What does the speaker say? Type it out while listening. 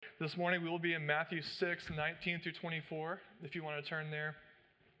This morning we will be in Matthew 6, 19 through 24, if you want to turn there.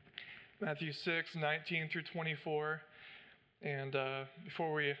 Matthew 6, 19 through 24. And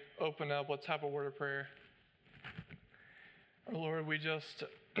before we open up, let's have a word of prayer. Our Lord, we just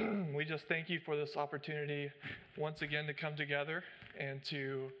thank you for this opportunity once again to come together and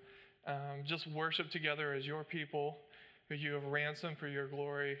to just worship together as your people who you have ransomed for your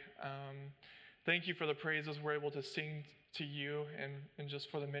glory. Thank you for the praises we're able to sing to you and just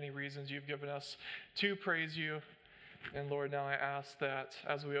for the many reasons you've given us to praise you. And Lord, now I ask that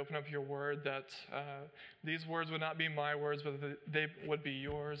as we open up your word, that these words would not be my words, but that they would be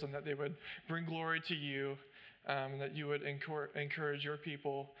yours, and that they would bring glory to you, and that you would encourage your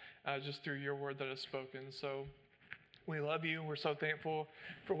people just through your word that is spoken. So we love you. We're so thankful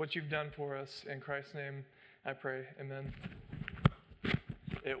for what you've done for us. In Christ's name I pray. Amen.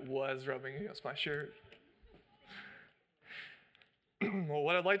 It was rubbing against my shirt. Well,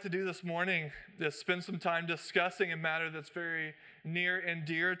 what I'd like to do this morning is spend some time discussing a matter that's very near and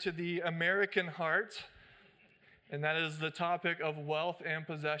dear to the American heart, and that is the topic of wealth and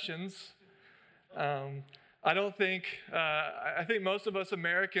possessions. I think most of us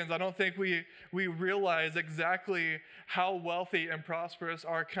Americans, I don't think we realize exactly how wealthy and prosperous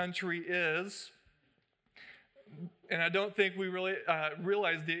our country is. And I don't think we really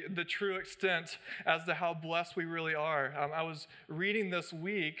realize the true extent as to how blessed we really are. I was reading this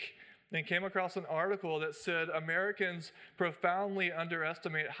week and came across an article that said Americans profoundly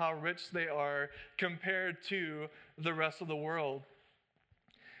underestimate how rich they are compared to the rest of the world.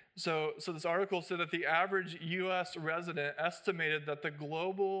 So this article said that the average U.S. resident estimated that the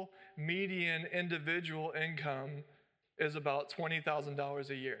global median individual income is about $20,000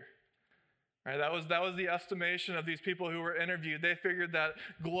 a year. Right, that was the estimation of these people who were interviewed. They figured that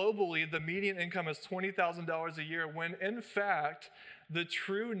globally the median income is $20,000 a year, when in fact the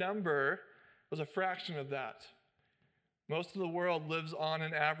true number was a fraction of that. Most of the world lives on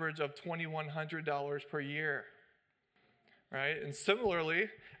an average of $2,100 per year. Right? And similarly,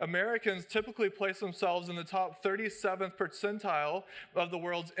 Americans typically place themselves in the top 37th percentile of the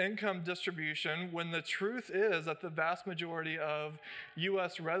world's income distribution, when the truth is that the vast majority of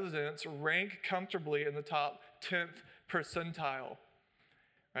U.S. residents rank comfortably in the top 10th percentile.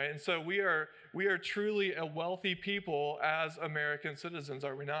 Right? And so we are truly a wealthy people as American citizens,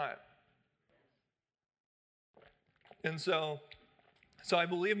 are we not? And so I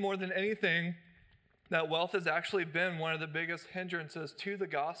believe more than anything that wealth has actually been one of the biggest hindrances to the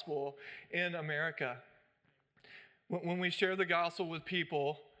gospel in America. When we share the gospel with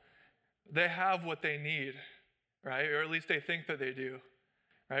people, they have what they need, right? Or at least they think that they do,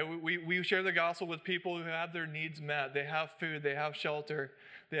 right? We share the gospel with people who have their needs met. They have food, they have shelter,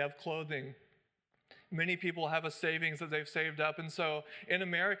 they have clothing. Many people have a savings that they've saved up. And so in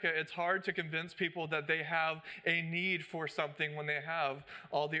America, it's hard to convince people that they have a need for something when they have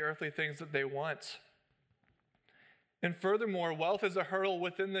all the earthly things that they want. And furthermore, wealth is a hurdle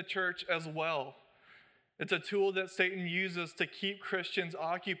within the church as well. It's a tool that Satan uses to keep Christians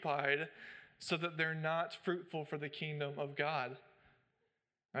occupied so that they're not fruitful for the kingdom of God.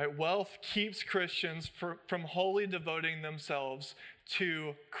 Right? Wealth keeps Christians from wholly devoting themselves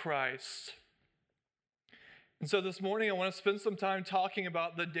to Christ. And so this morning, I want to spend some time talking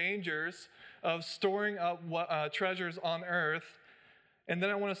about the dangers of storing up treasures on earth. And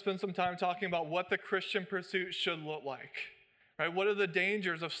then I want to spend some time talking about what the Christian pursuit should look like. Right? What are the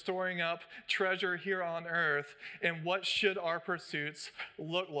dangers of storing up treasure here on earth, and what should our pursuits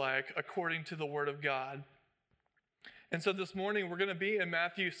look like according to the Word of God? And so this morning we're going to be in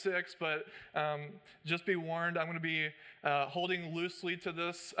Matthew 6, but just be warned, I'm going to be holding loosely to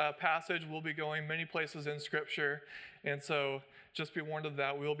this passage. We'll be going many places in Scripture, and so just be warned of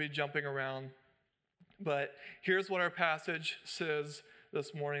that. We'll be jumping around. But here's what our passage says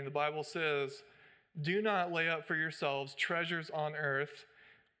this morning. The Bible says, "Do not lay up for yourselves treasures on earth,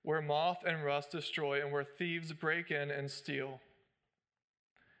 where moth and rust destroy and where thieves break in and steal.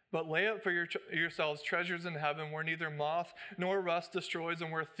 But lay up for yourselves treasures in heaven, where neither moth nor rust destroys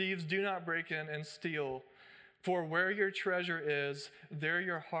and where thieves do not break in and steal. For where your treasure is, there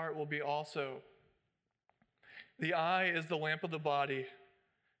your heart will be also. The eye is the lamp of the body.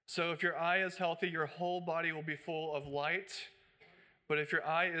 So if your eye is healthy, your whole body will be full of light. But if your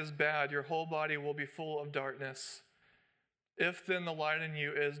eye is bad, your whole body will be full of darkness. If then the light in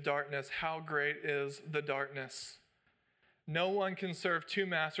you is darkness, how great is the darkness? No one can serve two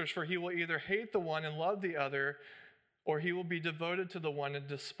masters, for he will either hate the one and love the other, or he will be devoted to the one and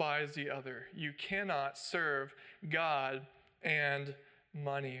despise the other. You cannot serve God and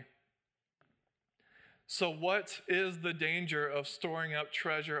money." So what is the danger of storing up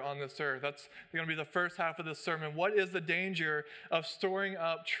treasure on this earth? That's going to be the first half of this sermon. What is the danger of storing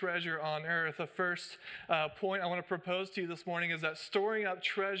up treasure on earth? The first point I want to propose to you this morning is that storing up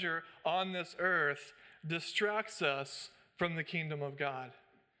treasure on this earth distracts us from the kingdom of God.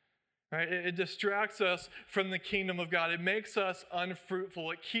 Right? It distracts us from the kingdom of God. It makes us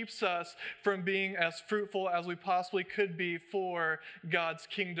unfruitful. It keeps us from being as fruitful as we possibly could be for God's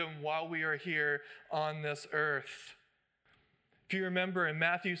kingdom while we are here on this earth. If you remember in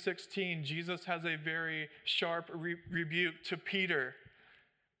Matthew 16, Jesus has a very sharp rebuke to Peter.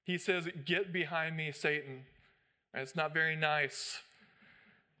 He says, "Get behind me, Satan." It's not very nice.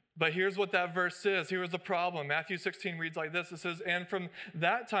 But here's what that verse is. Here's the problem. Matthew 16 reads like this. It says, "And from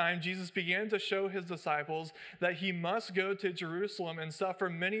that time, Jesus began to show his disciples that he must go to Jerusalem and suffer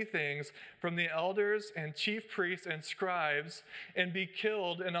many things from the elders and chief priests and scribes and be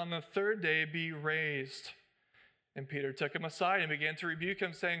killed and on the third day be raised." And Peter took him aside and began to rebuke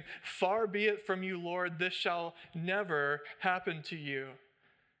him, saying, "Far be it from you, Lord, this shall never happen to you."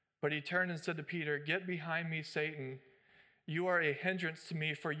 But he turned and said to Peter, "Get behind me, Satan. You are a hindrance to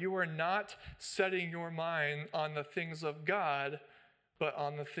me, for you are not setting your mind on the things of God, but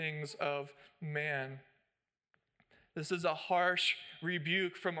on the things of man." This is a harsh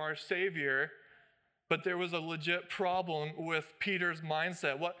rebuke from our Savior, but there was a legit problem with Peter's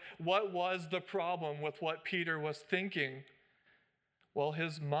mindset. What was the problem with what Peter was thinking? Well,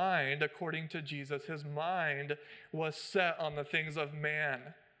 his mind, according to Jesus, his mind was set on the things of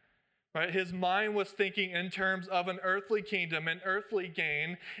man. Right? His mind was thinking in terms of an earthly kingdom, an earthly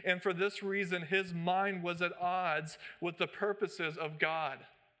gain, and for this reason, his mind was at odds with the purposes of God.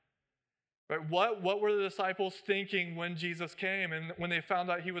 Right? What were the disciples thinking when Jesus came and when they found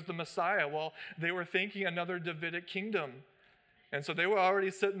out he was the Messiah? Well, they were thinking another Davidic kingdom. And so they were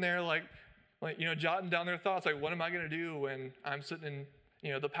already sitting there like jotting down their thoughts, like, what am I going to do when I'm sitting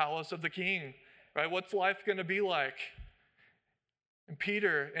in, the palace of the king? Right? What's life going to be like? And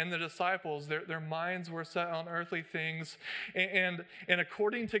Peter and the disciples, their minds were set on earthly things. And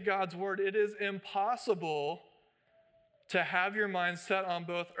according to God's word, it is impossible to have your mind set on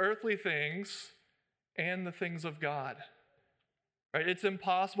both earthly things and the things of God. Right? It's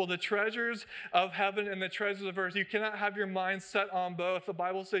impossible. The treasures of heaven and the treasures of earth, you cannot have your mind set on both. The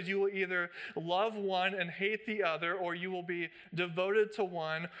Bible says you will either love one and hate the other, or you will be devoted to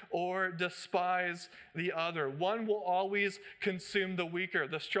one or despise the other. One will always consume the weaker.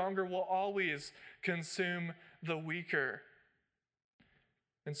 The stronger will always consume the weaker.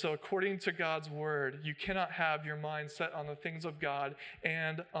 And so according to God's word, you cannot have your mind set on the things of God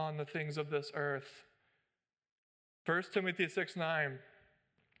and on the things of this earth. 1 Timothy 6:9,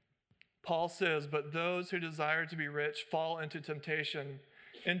 Paul says, "But those who desire to be rich fall into temptation,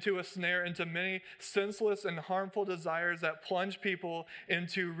 into a snare, into many senseless and harmful desires that plunge people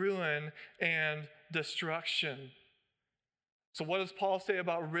into ruin and destruction." So what does Paul say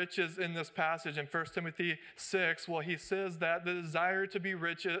about riches in this passage in 1 Timothy 6? Well, he says that the desire to be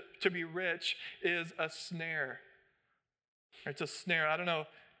rich is a snare. It's a snare. I don't know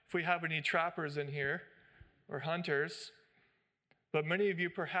if we have any trappers in here or hunters, but many of you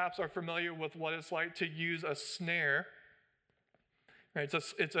perhaps are familiar with what it's like to use a snare. Right?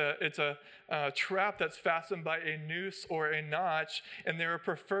 It's a trap that's fastened by a noose or a notch, and they're a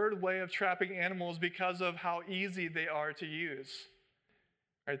preferred way of trapping animals because of how easy they are to use.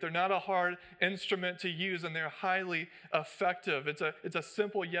 Right? They're not a hard instrument to use, and they're highly effective. It's a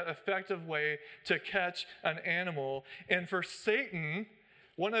simple yet effective way to catch an animal. And for Satan,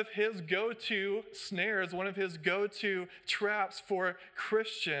 one of his go-to snares, one of his go-to traps for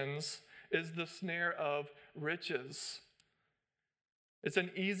Christians is the snare of riches. It's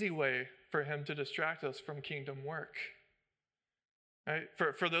an easy way for him to distract us from kingdom work. Right?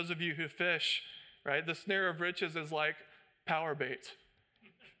 For those of you who fish, right, the snare of riches is like power bait.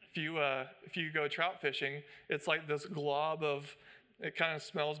 If you go trout fishing, it's like this glob of, it kind of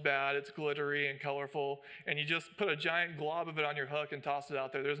smells bad, it's glittery and colorful, and you just put a giant glob of it on your hook and toss it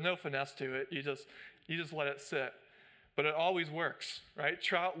out there. There's no finesse to it. You just let it sit. But it always works, right?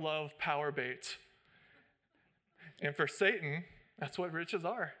 Trout love power bait. And for Satan, that's what riches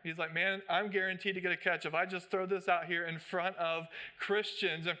are. He's like, man, I'm guaranteed to get a catch. If I just throw this out here in front of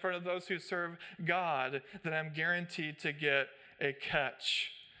Christians, in front of those who serve God, then I'm guaranteed to get a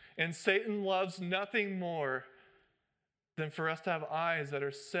catch. And Satan loves nothing more than for us to have eyes that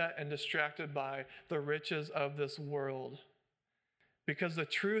are set and distracted by the riches of this world. Because the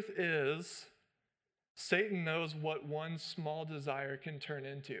truth is, Satan knows what one small desire can turn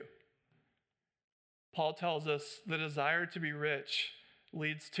into. Paul tells us the desire to be rich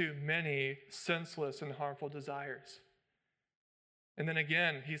leads to many senseless and harmful desires. And then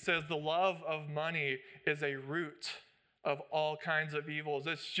again, he says the love of money is a root of all kinds of evils.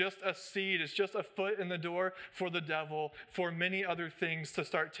 It's just a seed, it's just a foot in the door for the devil, for many other things to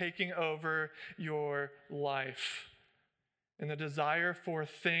start taking over your life. And the desire for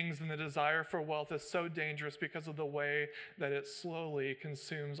things and the desire for wealth is so dangerous because of the way that it slowly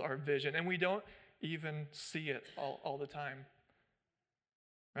consumes our vision. And we don't even see it all the time.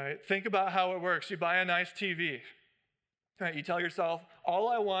 Right? Think about how it works. You buy a nice TV. Right? You tell yourself, all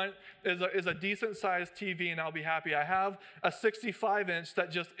I want is a decent sized TV and I'll be happy. I have a 65-inch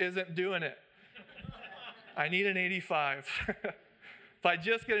that just isn't doing it. I need an 85. If I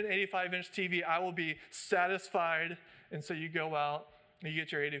just get an 85-inch TV, I will be satisfied. And so you go out and you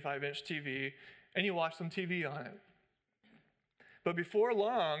get your 85-inch TV and you watch some TV on it. But before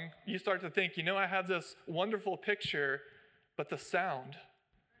long, you start to think, I have this wonderful picture, but the sound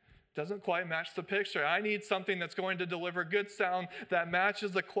doesn't quite match the picture. I need something that's going to deliver good sound that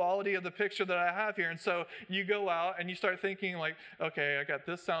matches the quality of the picture that I have here. And so you go out and you start thinking like, okay, I got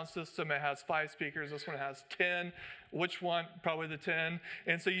this sound system. It has 5 speakers. This one has 10. Which one? Probably the 10.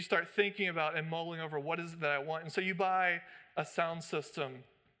 And so you start thinking about and mulling over what is it that I want. And so you buy a sound system.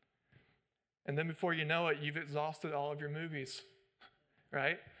 And then before you know it, you've exhausted all of your movies,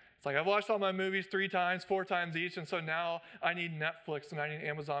 right? It's like I've watched all my movies 3 times, 4 times each, and so now I need Netflix and I need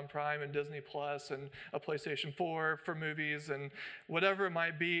Amazon Prime and Disney Plus and a PlayStation 4 for movies and whatever it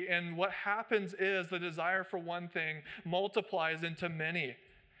might be. And what happens is the desire for one thing multiplies into many.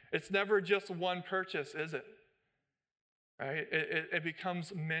 It's never just one purchase, is it? Right? It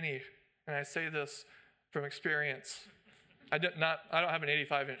becomes many. And I say this from experience. I don't have an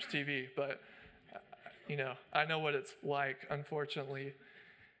 85-inch TV, but I know what it's like, unfortunately.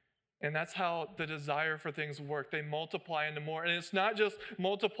 And that's how the desire for things work. They multiply into more. And it's not just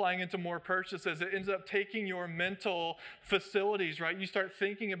multiplying into more purchases. It ends up taking your mental facilities, right? You start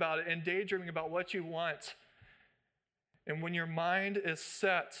thinking about it and daydreaming about what you want. And when your mind is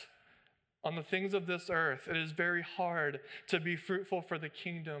set on the things of this earth, it is very hard to be fruitful for the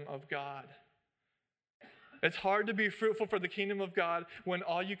kingdom of God. It's hard to be fruitful for the kingdom of God when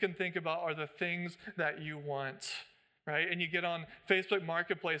all you can think about are the things that you want. Right? And you get on Facebook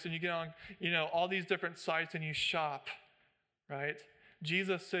Marketplace and you get on, all these different sites and you shop, right?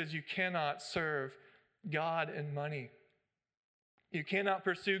 Jesus says you cannot serve God and money. You cannot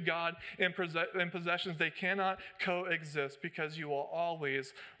pursue God and possessions. They cannot coexist because you will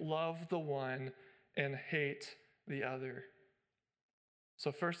always love the one and hate the other.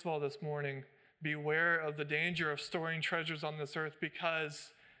 So first of all, this morning, beware of the danger of storing treasures on this earth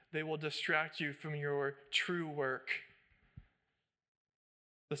because they will distract you from your true work.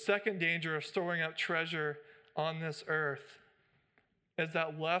 The second danger of storing up treasure on this earth is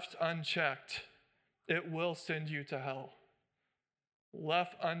that left unchecked, it will send you to hell.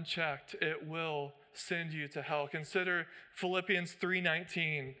 Left unchecked, it will send you to hell. Consider Philippians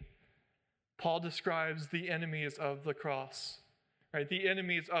 3:19. Paul describes the enemies of the cross, right? The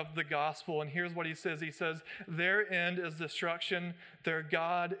enemies of the gospel. And here's what he says. He says, their end is destruction. Their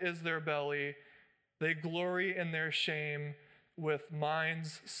God is their belly. They glory in their shame, with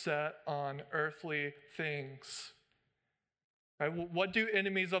minds set on earthly things. Right? What do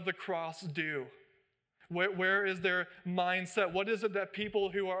enemies of the cross do? Where is their mindset? What is it that people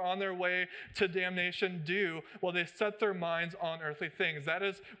who are on their way to damnation do? Well, they set their minds on earthly things. That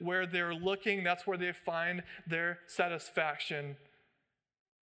is where they're looking. That's where they find their satisfaction.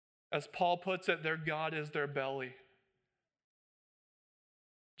 As Paul puts it, their God is their belly.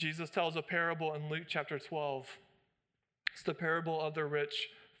 Jesus tells a parable in Luke chapter 12. It's the parable of the rich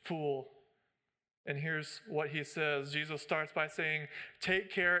fool. And here's what he says. Jesus starts by saying,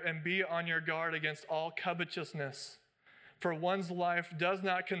 take care and be on your guard against all covetousness, for one's life does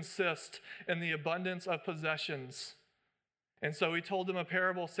not consist in the abundance of possessions. And so he told them a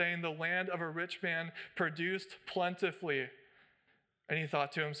parable saying, the land of a rich man produced plentifully. And he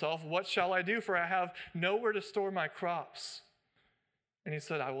thought to himself, what shall I do? For I have nowhere to store my crops. And he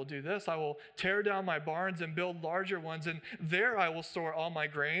said, I will do this. I will tear down my barns and build larger ones, and there I will store all my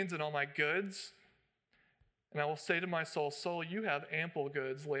grains and all my goods. And I will say to my soul, soul, you have ample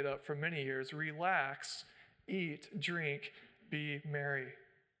goods laid up for many years. Relax, eat, drink, be merry.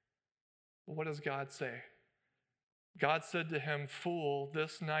 But what does God say? God said to him, fool,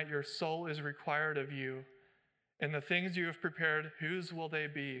 this night your soul is required of you, and the things you have prepared, whose will they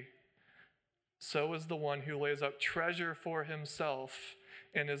be? So is the one who lays up treasure for himself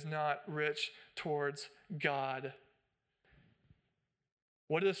and is not rich towards God.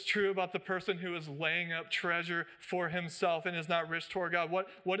 What is true about the person who is laying up treasure for himself and is not rich toward God?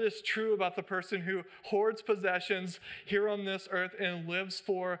 What is true about the person who hoards possessions here on this earth and lives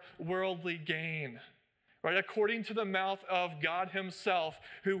for worldly gain? Right? According to the mouth of God himself,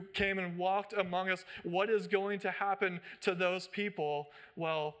 who came and walked among us, what is going to happen to those people?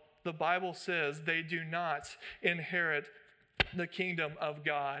 Well, the Bible says they do not inherit the kingdom of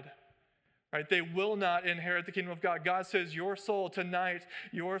God. Right? They will not inherit the kingdom of God. God says, your soul tonight,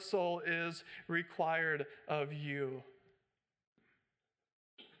 your soul is required of you.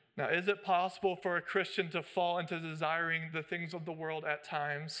 Now, is it possible for a Christian to fall into desiring the things of the world at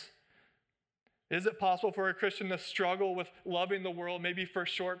times? Is it possible for a Christian to struggle with loving the world maybe for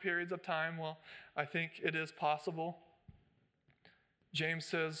short periods of time? Well, I think it is possible. James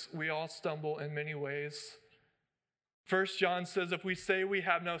says we all stumble in many ways. 1 John says if we say we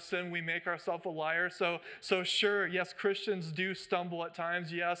have no sin, we make ourselves a liar. So sure, yes, Christians do stumble at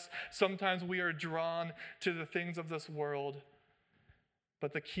times. Yes, sometimes we are drawn to the things of this world.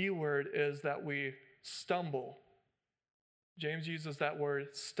 But the key word is that we stumble. James uses that word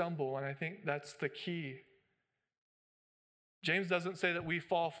stumble, and I think that's the key. James doesn't say that we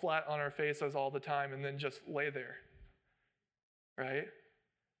fall flat on our faces all the time and then just lay there, right?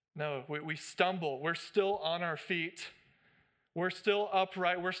 No, we stumble. We're still on our feet. We're still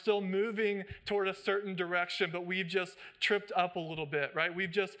upright. We're still moving toward a certain direction, but we've just tripped up a little bit, right?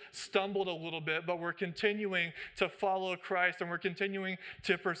 We've just stumbled a little bit, but we're continuing to follow Christ and we're continuing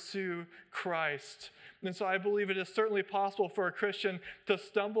to pursue Christ. And so I believe it is certainly possible for a Christian to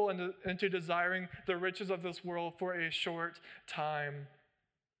stumble into desiring the riches of this world for a short time.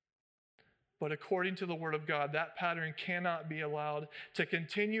 But according to the Word of God, that pattern cannot be allowed to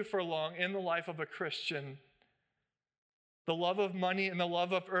continue for long in the life of a Christian. The love of money and the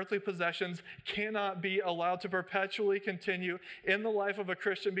love of earthly possessions cannot be allowed to perpetually continue in the life of a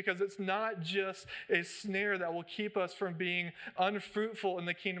Christian, because it's not just a snare that will keep us from being unfruitful in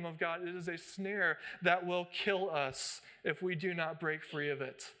the kingdom of God. It is a snare that will kill us if we do not break free of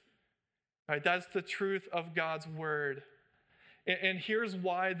it. Right? That's the truth of God's word. And here's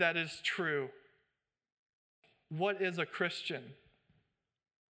why that is true. What is a Christian?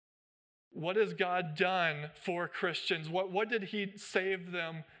 What has God done for Christians? What did he save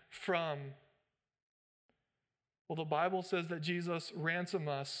them from? Well, the Bible says that Jesus ransomed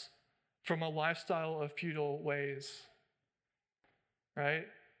us from a lifestyle of futile ways, right?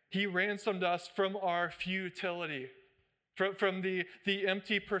 He ransomed us from our futility, from the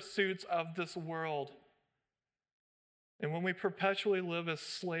empty pursuits of this world. And when we perpetually live as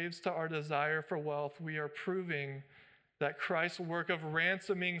slaves to our desire for wealth, we are proving that Christ's work of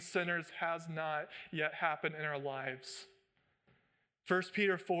ransoming sinners has not yet happened in our lives. 1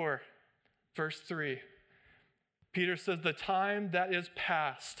 Peter 4, verse 3. Peter says, the time that is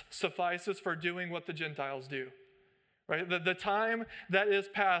past suffices for doing what the Gentiles do. Right? The time that is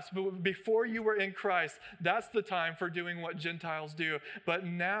past, before you were in Christ, that's the time for doing what Gentiles do. But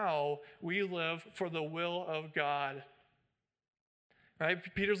now we live for the will of God. Right?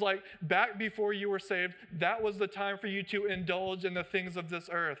 Peter's like, back before you were saved, that was the time for you to indulge in the things of this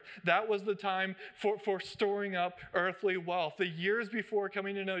earth. That was the time for storing up earthly wealth. The years before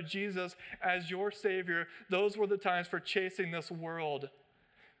coming to know Jesus as your Savior, those were the times for chasing this world.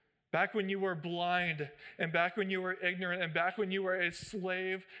 Back when you were blind, and back when you were ignorant, and back when you were a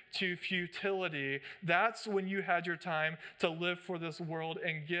slave to futility, that's when you had your time to live for this world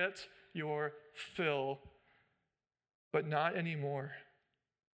and get your fill. But not anymore.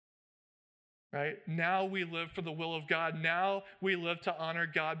 Right? Now we live for the will of God. Now we live to honor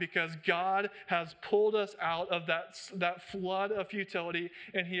God, because God has pulled us out of that flood of futility,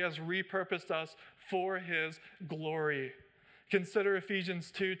 and he has repurposed us for his glory. Consider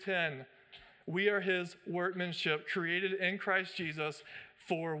Ephesians 2:10. We are his workmanship, created in Christ Jesus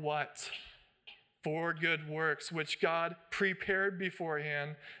for what? For good works, which God prepared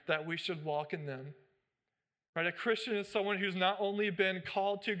beforehand that we should walk in them. Right? A Christian is someone who's not only been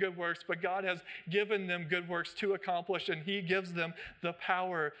called to good works, but God has given them good works to accomplish, and he gives them the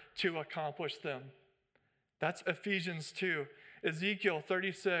power to accomplish them. That's Ephesians 2. Ezekiel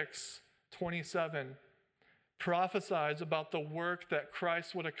 36:27 prophesies about the work that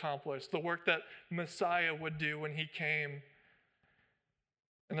Christ would accomplish, the work that Messiah would do when he came.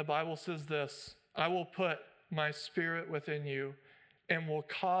 And the Bible says this, I will put my spirit within you and will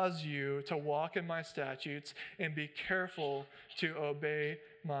cause you to walk in my statutes and be careful to obey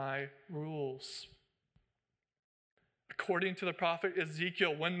my rules. According to the prophet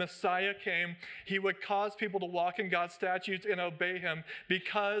Ezekiel, when Messiah came, he would cause people to walk in God's statutes and obey him,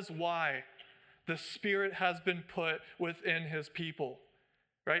 because why? The Spirit has been put within his people.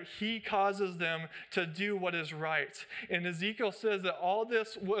 right? He causes them to do what is right. And Ezekiel says that all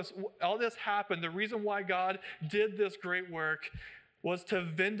this happened. The reason why God did this great work was to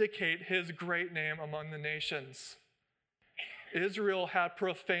vindicate his great name among the nations. Israel had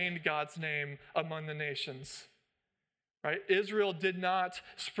profaned God's name among the nations. Right? Israel did not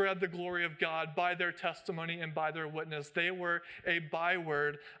spread the glory of God by their testimony and by their witness. They were a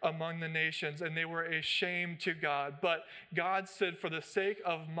byword among the nations, and they were a shame to God. But God said, for the sake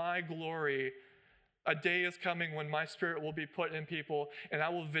of my glory, a day is coming when my spirit will be put in people, and I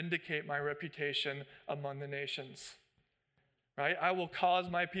will vindicate my reputation among the nations. Right? I will cause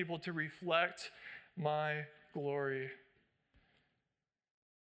my people to reflect my glory.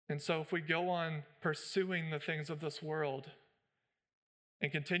 And so if we go on pursuing the things of this world and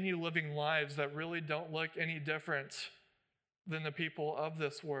continue living lives that really don't look any different than the people of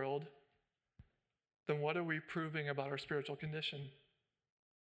this world, then what are we proving about our spiritual condition?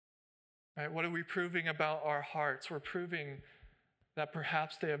 Right? What are we proving about our hearts? We're proving that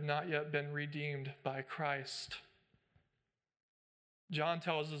perhaps they have not yet been redeemed by Christ. John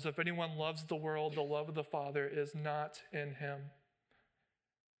tells us if anyone loves the world, the love of the Father is not in him.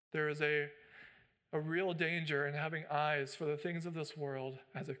 There is a real danger in having eyes for the things of this world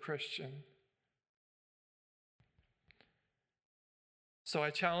as a Christian. So I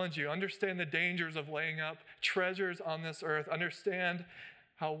challenge you, understand the dangers of laying up treasures on this earth. Understand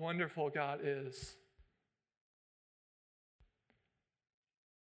how wonderful God is.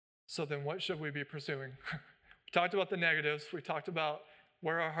 So then what should we be pursuing? We talked about the negatives. We talked about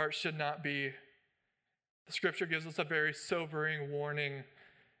where our hearts should not be. The scripture gives us a very sobering warning,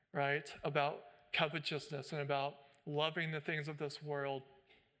 right, about covetousness and about loving the things of this world.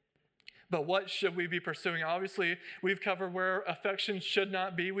 But what should we be pursuing? Obviously, we've covered where affection should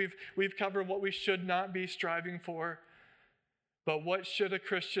not be. We've covered what we should not be striving for. But what should a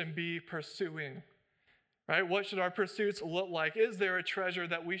Christian be pursuing? Right? What should our pursuits look like? Is there a treasure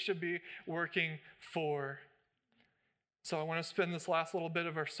that we should be working for? So I want to spend this last little bit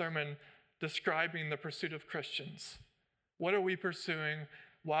of our sermon describing the pursuit of Christians. What are we pursuing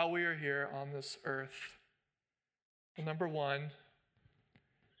while we are here on this earth? Well, number one,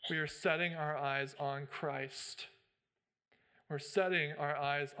 we are setting our eyes on Christ. We're setting our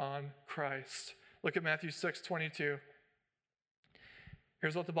eyes on Christ. Look at Matthew 6:22.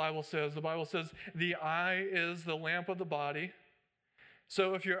 Here's what the Bible says. The Bible says, the eye is the lamp of the body.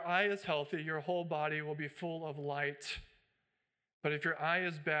 So if your eye is healthy, your whole body will be full of light. But if your eye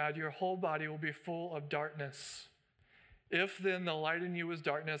is bad, your whole body will be full of darkness. If then the light in you is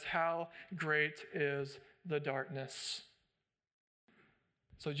darkness, how great is the darkness?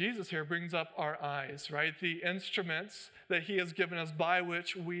 So Jesus here brings up our eyes, right? The instruments that he has given us by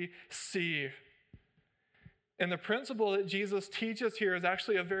which we see. And the principle that Jesus teaches here is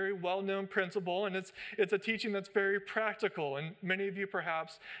actually a very well-known principle, and it's a teaching that's very practical. And many of you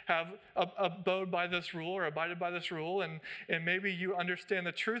perhaps have abode by this rule or abided by this rule, and maybe you understand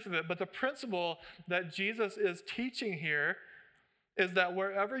the truth of it. But the principle that Jesus is teaching here is that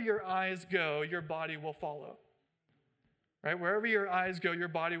wherever your eyes go, your body will follow. Right? Wherever your eyes go, your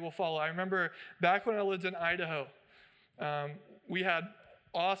body will follow. I remember back when I lived in Idaho, we had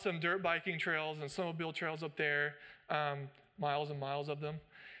awesome dirt biking trails and snowmobile trails up there, miles and miles of them.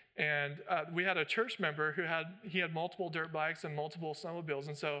 And we had a church member who had multiple dirt bikes and multiple snowmobiles.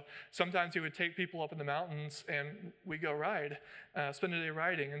 And so sometimes he would take people up in the mountains and we go ride, spend a day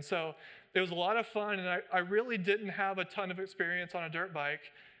riding. And so it was a lot of fun. And I really didn't have a ton of experience on a dirt bike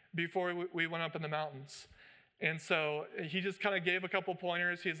before we went up in the mountains. And so he just kind of gave a couple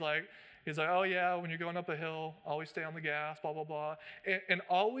pointers. He's like, oh yeah, when you're going up a hill, always stay on the gas, blah, blah, blah. And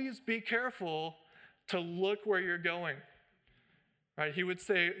always be careful to look where you're going. Right? He would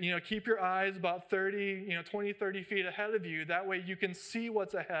say, keep your eyes about 20, 30 feet ahead of you. That way you can see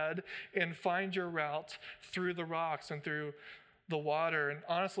what's ahead and find your route through the rocks and through the water. And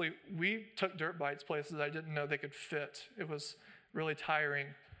honestly, we took dirt bikes places I didn't know they could fit. It was really tiring.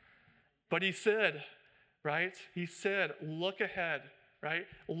 But he said, right? He said, look ahead, right?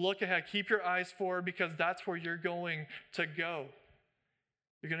 Look ahead. Keep your eyes forward because that's where you're going to go.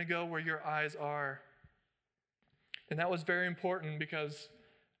 You're going to go where your eyes are. And that was very important because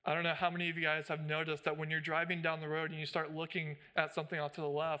I don't know how many of you guys have noticed that when you're driving down the road and you start looking at something off to the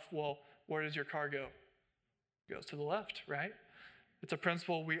left, well, where does your car go? It goes to the left, right? It's a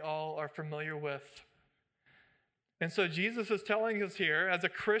principle we all are familiar with. And so Jesus is telling us here as a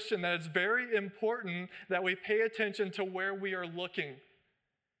Christian that it's very important that we pay attention to where we are looking.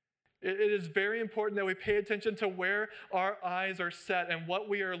 It is very important that we pay attention to where our eyes are set and what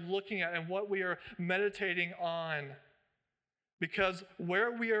we are looking at and what we are meditating on. because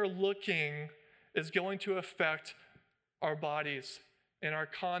where we are looking is going to affect our bodies and our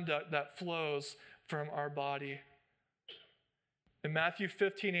conduct that flows from our body. In Matthew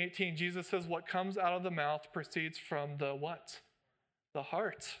 15:18, Jesus says, what comes out of the mouth proceeds from the what? The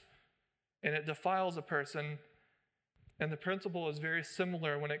heart. And it defiles a person. And the principle is very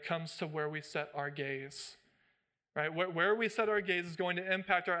similar when it comes to where we set our gaze. Right? Where we set our gaze is going to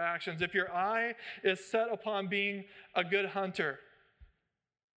impact our actions. If your eye is set upon being a good hunter,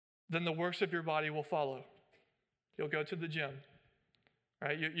 then the works of your body will follow. You'll go to the gym.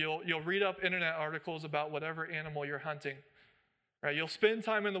 Right? You'll read up internet articles about whatever animal you're hunting. Right? You'll spend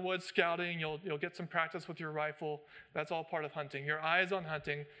time in the woods scouting. You'll get some practice with your rifle. That's all part of hunting. Your eye is on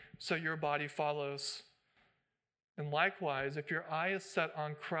hunting, so your body follows. And likewise, if your eye is set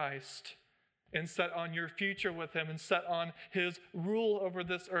on Christ and set on your future with him and set on his rule over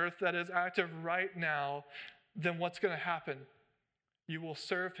this earth that is active right now, then what's going to happen? You will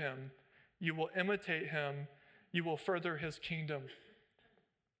serve him. You will imitate him. You will further his kingdom.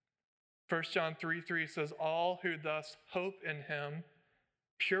 1 John 3:3 says, all who thus hope in him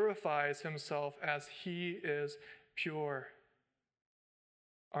purifies himself as he is pure.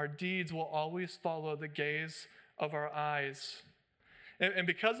 Our deeds will always follow the gaze of our eyes. And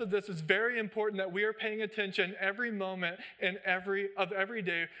because of this, it's very important that we are paying attention every moment and every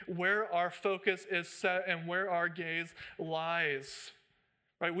day where our focus is set and where our gaze lies.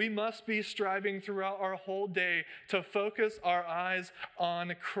 Right? We must be striving throughout our whole day to focus our eyes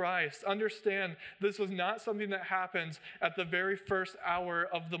on Christ. Understand, this is not something that happens at the very first hour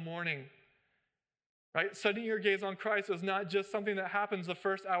of the morning. Right? Setting your gaze on Christ is not just something that happens the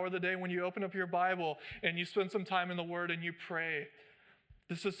first hour of the day when you open up your Bible and you spend some time in the Word and you pray.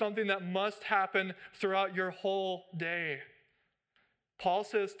 This is something that must happen throughout your whole day. Paul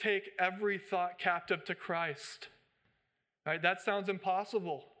says, take every thought captive to Christ. Right? That sounds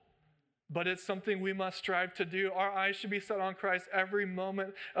impossible, but it's something we must strive to do. Our eyes should be set on Christ every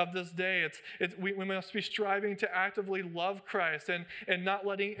moment of this day. We must be striving to actively love Christ and not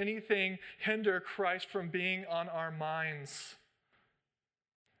letting anything hinder Christ from being on our minds.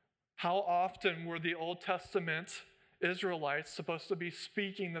 How often were the Old Testament Israelites supposed to be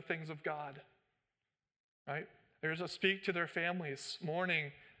speaking the things of God? Right? There's a speak to their families,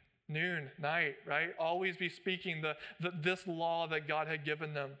 morning, noon, night, right? Always be speaking this law that God had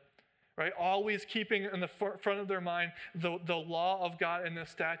given them, right? Always keeping in the front of their mind the law of God and the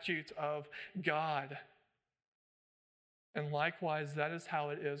statutes of God. And likewise, that is how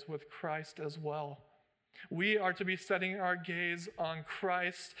it is with Christ as well. We are to be setting our gaze on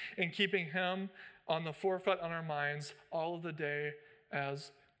Christ and keeping him on the forefront on our minds all of the day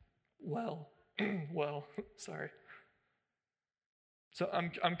as well. Sorry. So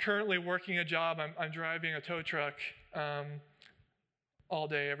I'm currently working a job. I'm driving a tow truck all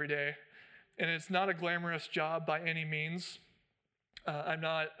day, every day. And it's not a glamorous job by any means. I'm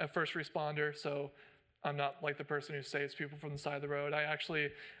not a first responder, so I'm not like the person who saves people from the side of the road.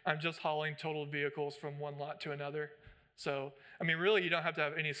 I'm just hauling totaled vehicles from one lot to another. So, I mean, really, you don't have to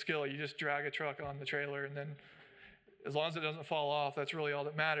have any skill. You just drag a truck on the trailer, and then as long as it doesn't fall off, that's really all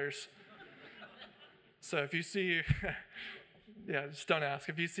that matters. So if you see... Yeah, just don't ask.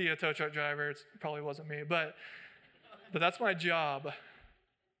 If you see a tow truck driver, it probably wasn't me. But that's my job.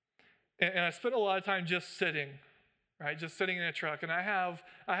 And I spend a lot of time just sitting, right? Just sitting in a truck. And I have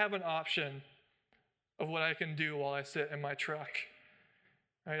an option of what I can do while I sit in my truck.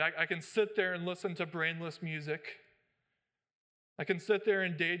 Right? I can sit there and listen to brainless music. I can sit there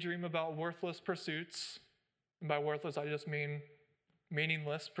and daydream about worthless pursuits. And by worthless, I just mean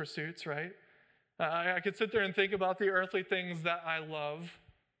meaningless pursuits, right? I could sit there and think about the earthly things that I love,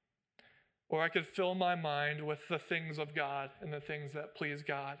 or I could fill my mind with the things of God and the things that please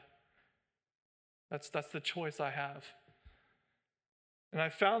God. That's the choice I have. And I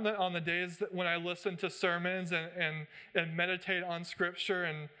found that on the days that when I listen to sermons and meditate on Scripture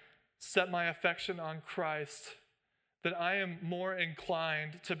and set my affection on Christ, that I am more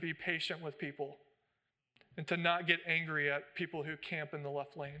inclined to be patient with people and to not get angry at people who camp in the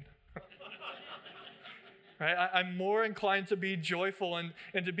left lane. Right? I'm more inclined to be joyful and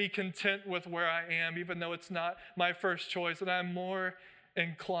to be content with where I am, even though it's not my first choice. And I'm more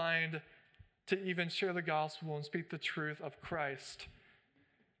inclined to even share the gospel and speak the truth of Christ.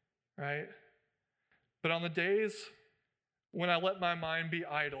 Right? But on the days when I let my mind be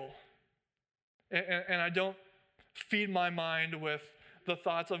idle, and I don't feed my mind with the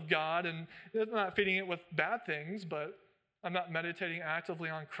thoughts of God, and I'm not feeding it with bad things, but I'm not meditating actively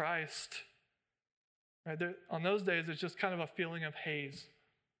on Christ. Right? On those days, it's just kind of a feeling of haze.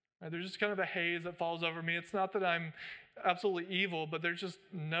 Right? There's just kind of a haze that falls over me. It's not that I'm absolutely evil, but there's just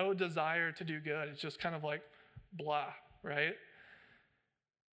no desire to do good. It's just kind of like blah, right?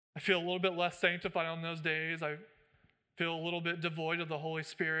 I feel a little bit less sanctified on those days. I feel a little bit devoid of the Holy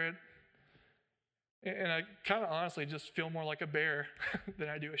Spirit. And I kind of honestly just feel more like a bear than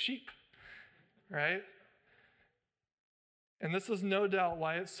I do a sheep, right? And this is no doubt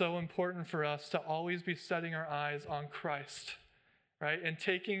why it's so important for us to always be setting our eyes on Christ, right? And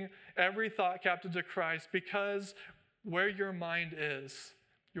taking every thought captive to Christ, because where your mind is,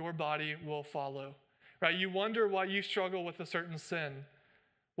 your body will follow, right? You wonder why you struggle with a certain sin.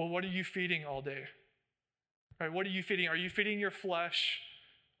 Well, what are you feeding all day? Right? What are you feeding? Are you feeding your flesh,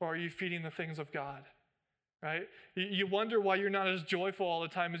 or are you feeding the things of God? Right? You wonder why you're not as joyful all the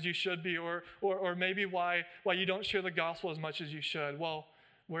time as you should be, or maybe why you don't share the gospel as much as you should. Well,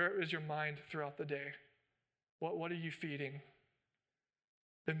 where is your mind throughout the day? What are you feeding?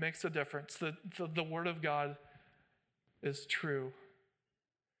 It makes a difference. The Word of God is true.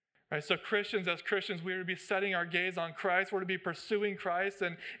 Right? So as Christians, we are to be setting our gaze on Christ. We're to be pursuing Christ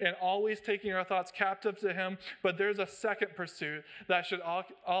and always taking our thoughts captive to Him. But there's a second pursuit that should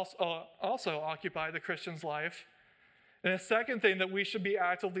also occupy the Christian's life. And a second thing that we should be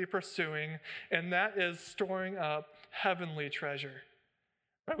actively pursuing, and that is storing up heavenly treasure.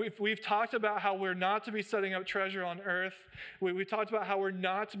 Right? We've talked about how we're not to be setting up treasure on earth. We talked about how we're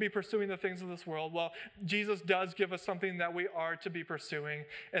not to be pursuing the things of this world. Well, Jesus does give us something that we are to be pursuing,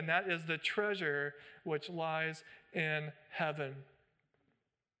 and that is the treasure which lies in heaven.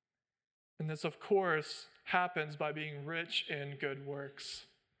 And this, of course, happens by being rich in good works.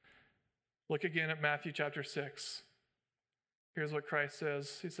 Look again at Matthew chapter 6. Here's what Christ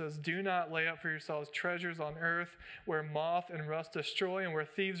says. He says, "Do not lay up for yourselves treasures on earth where moth and rust destroy and where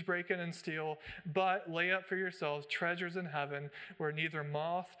thieves break in and steal, but lay up for yourselves treasures in heaven where neither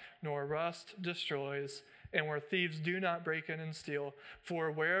moth nor rust destroys and where thieves do not break in and steal.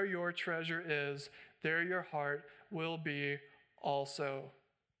 For where your treasure is, there your heart will be also."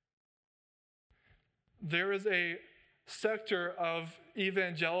 There is a sector of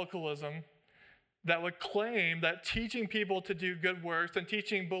evangelicalism that would claim that teaching people to do good works and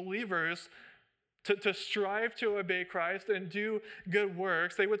teaching believers to strive to obey Christ and do good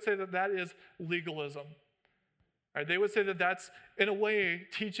works, they would say that that is legalism. Right? They would say that that's, in a way,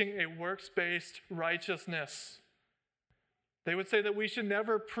 teaching a works-based righteousness. They would say that we should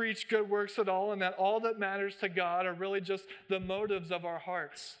never preach good works at all, and that all that matters to God are really just the motives of our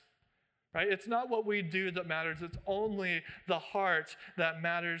hearts. Right? It's not what we do that matters. It's only the heart that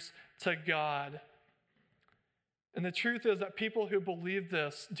matters to God. And the truth is that people who believe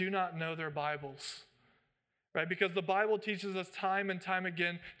this do not know their Bibles, right? Because the Bible teaches us time and time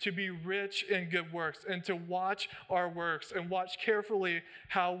again to be rich in good works and to watch our works and watch carefully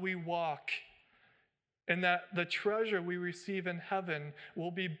how we walk. And that the treasure we receive in heaven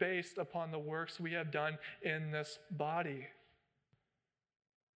will be based upon the works we have done in this body.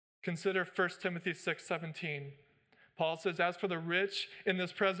 Consider 1 Timothy 6:17. Paul says, "As for the rich in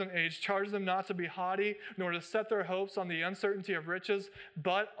this present age, charge them not to be haughty, nor to set their hopes on the uncertainty of riches,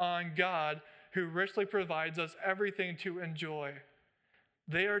 but on God, who richly provides us everything to enjoy.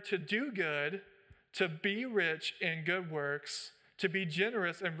 They are to do good, to be rich in good works, to be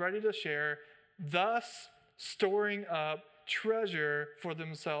generous and ready to share, thus storing up treasure for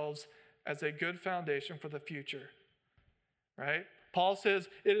themselves as a good foundation for the future." Right? Paul says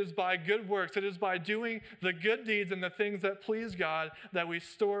it is by good works, it is by doing the good deeds and the things that please God that we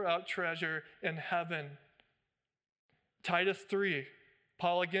store up treasure in heaven. Titus 3,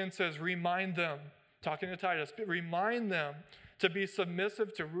 Paul again says, remind them, talking to Titus, remind them to be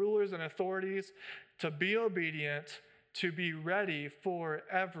submissive to rulers and authorities, to be obedient, to be ready for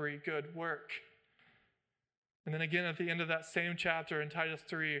every good work. And then again at the end of that same chapter in Titus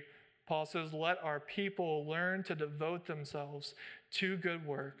 3, Paul says, let our people learn to devote themselves to good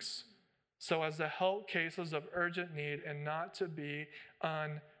works so as to help cases of urgent need and not to be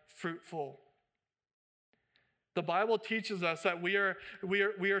unfruitful. The Bible teaches us that we are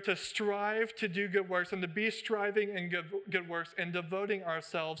to strive to do good works and to be striving in good works and devoting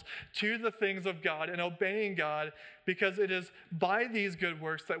ourselves to the things of God and obeying God, because it is by these good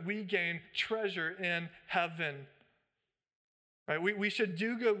works that we gain treasure in heaven. Right? We should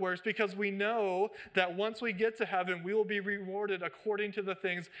do good works because we know that once we get to heaven, we will be rewarded according to the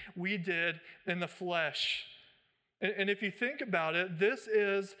things we did in the flesh. And if you think about it, this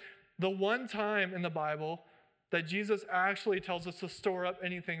is the one time in the Bible that Jesus actually tells us to store up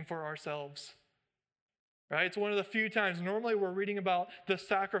anything for ourselves. Right? It's one of the few times. Normally we're reading about the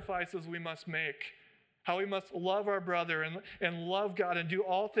sacrifices we must make. how we must love our brother and love God and do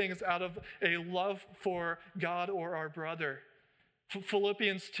all things out of a love for God or our brother.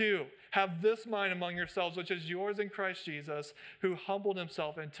 Philippians 2, have this mind among yourselves, which is yours in Christ Jesus, who humbled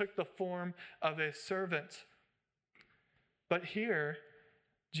himself and took the form of a servant. But here,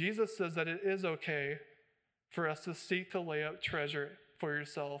 Jesus says that it is okay for us to seek to lay up treasure for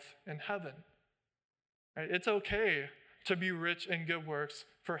yourself in heaven. Right? It's okay to be rich in good works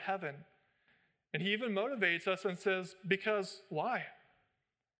for heaven. And he even motivates us and says, because why?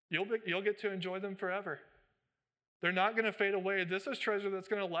 You'll get to enjoy them forever. They're not going to fade away. This is treasure that's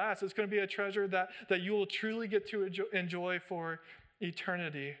going to last. It's going to be a treasure that you will truly get to enjoy for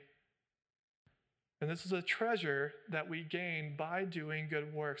eternity. And this is a treasure that we gain by doing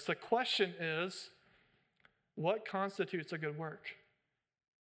good works. The question is, what constitutes a good work?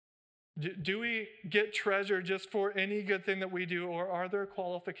 Do we get treasure just for any good thing that we do, or are there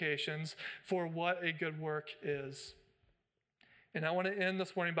qualifications for what a good work is? And I want to end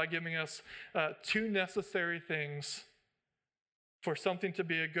this morning by giving us two necessary things for something to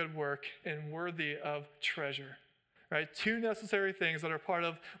be a good work and worthy of treasure. Right? Two necessary things that are part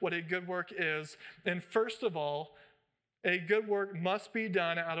of what a good work is. And first of all, a good work must be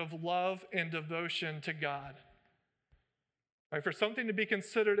done out of love and devotion to God. Right, for something to be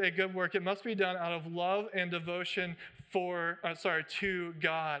considered a good work, it must be done out of love and devotion to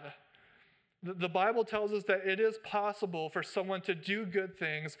God. The Bible tells us that it is possible for someone to do good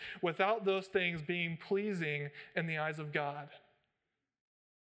things without those things being pleasing in the eyes of God.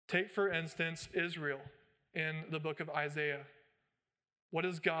 Take, for instance, Israel in the book of Isaiah. What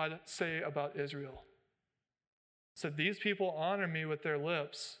does God say about Israel? He said, these people honor me with their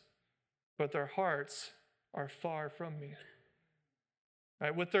lips, but their hearts are far from me.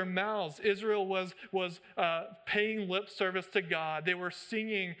 Right, with their mouths, Israel was paying lip service to God. They were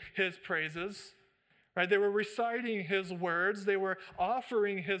singing his praises. Right? They were reciting his words. They were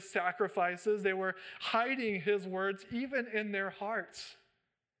offering his sacrifices. They were hiding his words even in their hearts.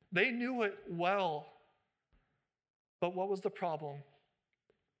 They knew it well. But what was the problem?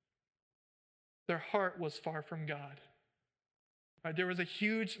 Their heart was far from God. Right, there was a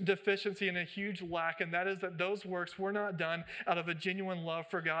huge deficiency and a huge lack, and that is that those works were not done out of a genuine love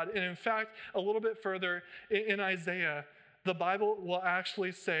for God. And in fact, a little bit further in Isaiah, the Bible will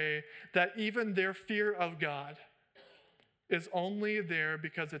actually say that even their fear of God is only there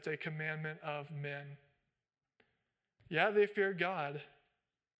because it's a commandment of men. Yeah, they feared God,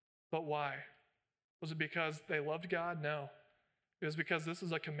 but why? Was it because they loved God? No. It was because this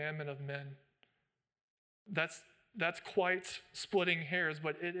is a commandment of men. That's quite splitting hairs,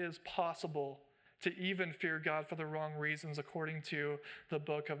 but it is possible to even fear God for the wrong reasons, according to the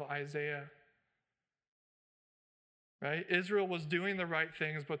book of Isaiah. Right? Israel was doing the right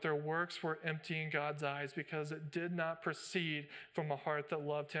things, but their works were empty in God's eyes because it did not proceed from a heart that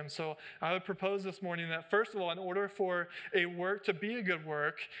loved him. So I would propose this morning that, first of all, in order for a work to be a good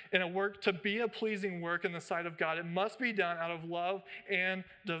work and a work to be a pleasing work in the sight of God, it must be done out of love and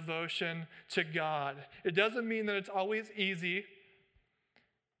devotion to God. It doesn't mean that it's always easy. It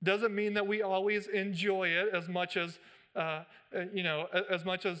doesn't mean that we always enjoy it as much as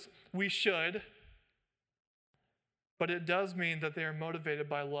we should. But it does mean that they are motivated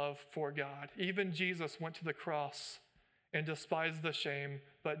by love for God. Even Jesus went to the cross and despised the shame,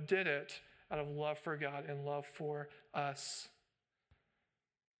 but did it out of love for God and love for us.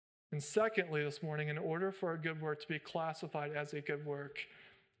 And secondly, this morning, in order for a good work to be classified as a good work,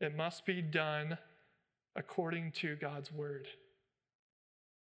 it must be done according to God's word.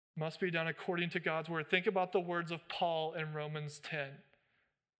 It must be done according to God's word. Think about the words of Paul in Romans 10.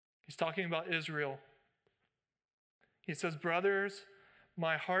 He's talking about Israel. He says, brothers,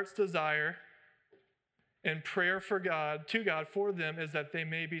 my heart's desire and prayer to God for them is that they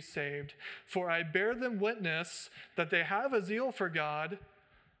may be saved. For I bear them witness that they have a zeal for God,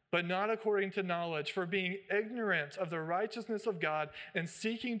 but not according to knowledge. For being ignorant of the righteousness of God and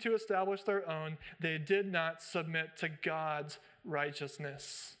seeking to establish their own, they did not submit to God's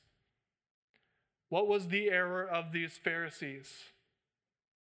righteousness. What was the error of these Pharisees?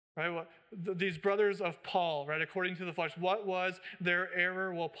 Right? These brothers of Paul, right, according to the flesh, what was their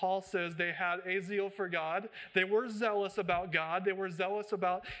error? Well, Paul says they had a zeal for God. They were zealous about God. They were zealous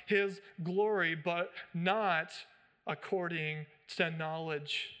about his glory, but not according to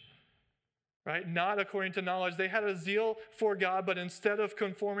knowledge. Right? Not according to knowledge. They had a zeal for God, but instead of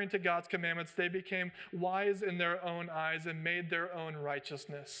conforming to God's commandments, they became wise in their own eyes and made their own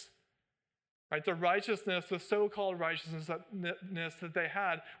righteousness. Right, the righteousness, the so-called righteousness that they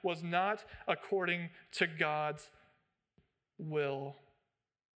had was not according to God's will.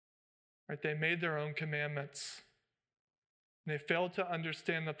 Right? They made their own commandments. And they failed to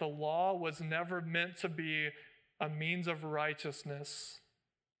understand that the law was never meant to be a means of righteousness,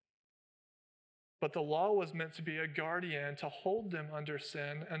 but the law was meant to be a guardian to hold them under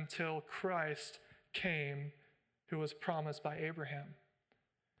sin until Christ came, who was promised by Abraham.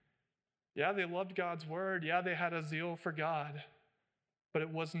 Yeah, they loved God's word. Yeah, they had a zeal for God, but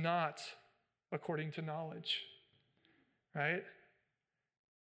it was not according to knowledge, right?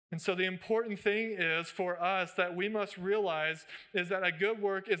 And so the important thing is for us that we must realize is that a good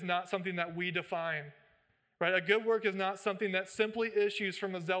work is not something that we define, right? A good work is not something that simply issues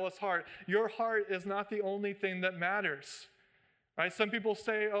from a zealous heart. Your heart is not the only thing that matters, right? Some people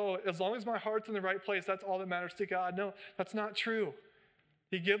say, oh, as long as my heart's in the right place, that's all that matters to God. No, that's not true.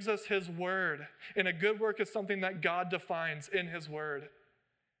 He gives us his word, and a good work is something that God defines in his word.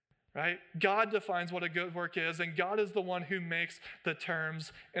 Right? God defines what a good work is, and God is the one who makes the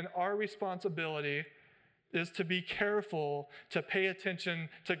terms, and our responsibility is to be careful to pay attention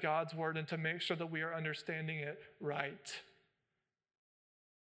to God's word and to make sure that we are understanding it right.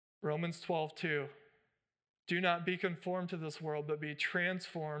 Romans 12:2. Do not be conformed to this world, but be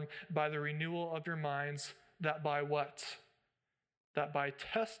transformed by the renewal of your minds, that by what? That by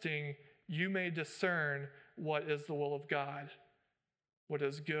testing you may discern what is the will of God, what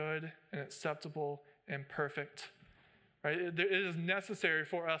is good and acceptable and perfect. Right? It is necessary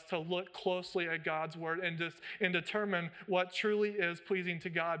for us to look closely at God's word and determine what truly is pleasing to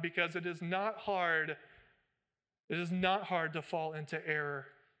God, because it is not hard. It is not hard to fall into error.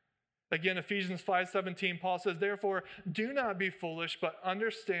 Again, Ephesians 5:17, Paul says, therefore, do not be foolish, but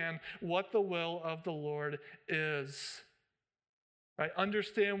understand what the will of the Lord is. Right?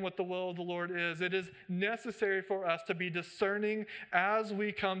 Understand what the will of the Lord is. It is necessary for us to be discerning as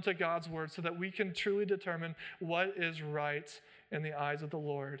we come to God's word so that we can truly determine what is right in the eyes of the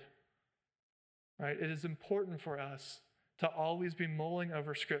Lord. Right? It is important for us to always be mulling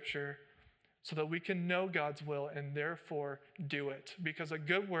over Scripture so that we can know God's will and therefore do it. Because a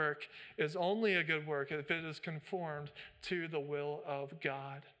good work is only a good work if it is conformed to the will of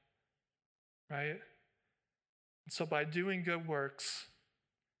God. Right? So by doing good works,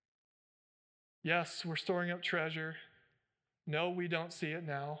 yes, we're storing up treasure. No, we don't see it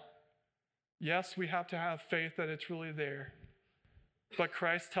now. Yes, we have to have faith that it's really there. But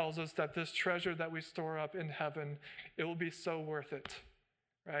Christ tells us that this treasure that we store up in heaven, it will be so worth it,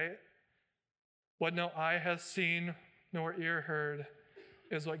 right? What no eye has seen nor ear heard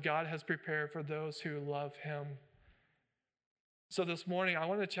is what God has prepared for those who love him. So this morning, I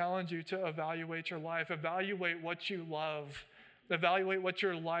want to challenge you to evaluate your life. Evaluate what you love. Evaluate what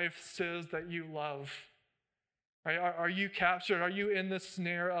your life says that you love. Right? Are you captured? Are you in the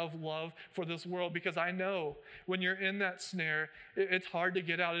snare of love for this world? Because I know when you're in that snare, it's hard to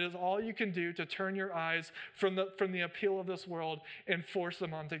get out. It is all you can do to turn your eyes from the appeal of this world and force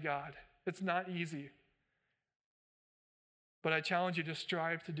them onto God. It's not easy. But I challenge you to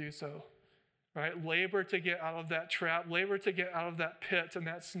strive to do so. Right? Labor to get out of that trap. Labor to get out of that pit and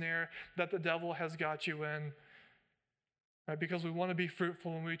that snare that the devil has got you in. Right? Because we want to be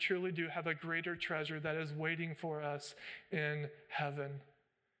fruitful, and we truly do have a greater treasure that is waiting for us in heaven.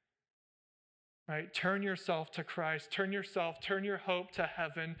 Right? Turn yourself to Christ. Turn your hope to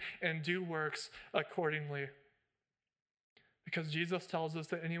heaven, and do works accordingly. Because Jesus tells us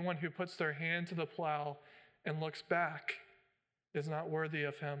that anyone who puts their hand to the plow and looks back is not worthy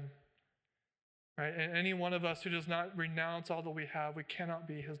of him. Right? And any one of us who does not renounce all that we have, we cannot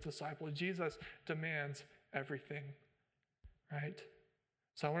be his disciple. Jesus demands everything. Right?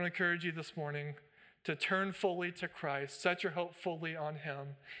 So I want to encourage you this morning to turn fully to Christ, set your hope fully on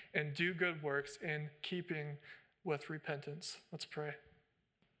him, and do good works in keeping with repentance. Let's pray.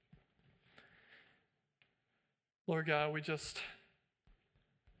 Lord God,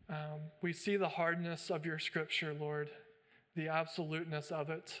 we see the hardness of your Scripture, Lord, the absoluteness of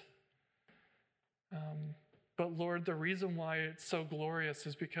it. But Lord, the reason why it's so glorious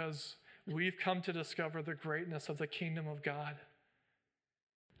is because we've come to discover the greatness of the kingdom of God.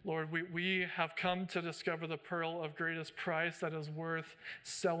 Lord, we have come to discover the pearl of greatest price that is worth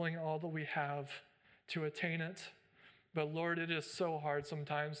selling all that we have to attain it. But Lord, it is so hard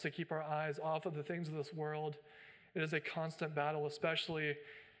sometimes to keep our eyes off of the things of this world. It is a constant battle, especially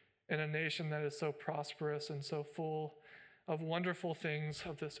in a nation that is so prosperous and so full of wonderful things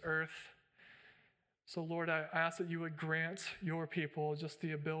of this earth. So Lord, I ask that you would grant your people just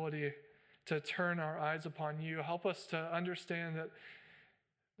the ability to turn our eyes upon you. Help us to understand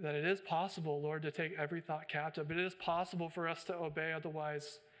that it is possible, Lord, to take every thought captive. It is possible for us to obey,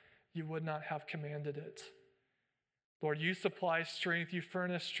 otherwise you would not have commanded it. Lord, you supply strength, you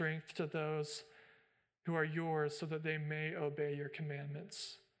furnish strength to those who are yours so that they may obey your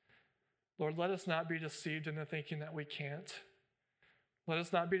commandments. Lord, let us not be deceived into thinking that we can't. Let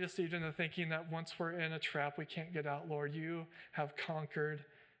us not be deceived into thinking that once we're in a trap, we can't get out. Lord, you have conquered.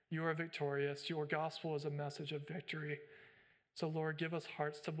 You are victorious. Your gospel is a message of victory. So, Lord, give us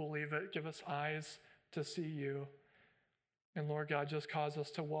hearts to believe it. Give us eyes to see you. And Lord God, just cause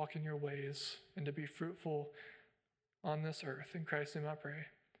us to walk in your ways and to be fruitful on this earth. In Christ's name I pray.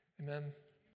 Amen.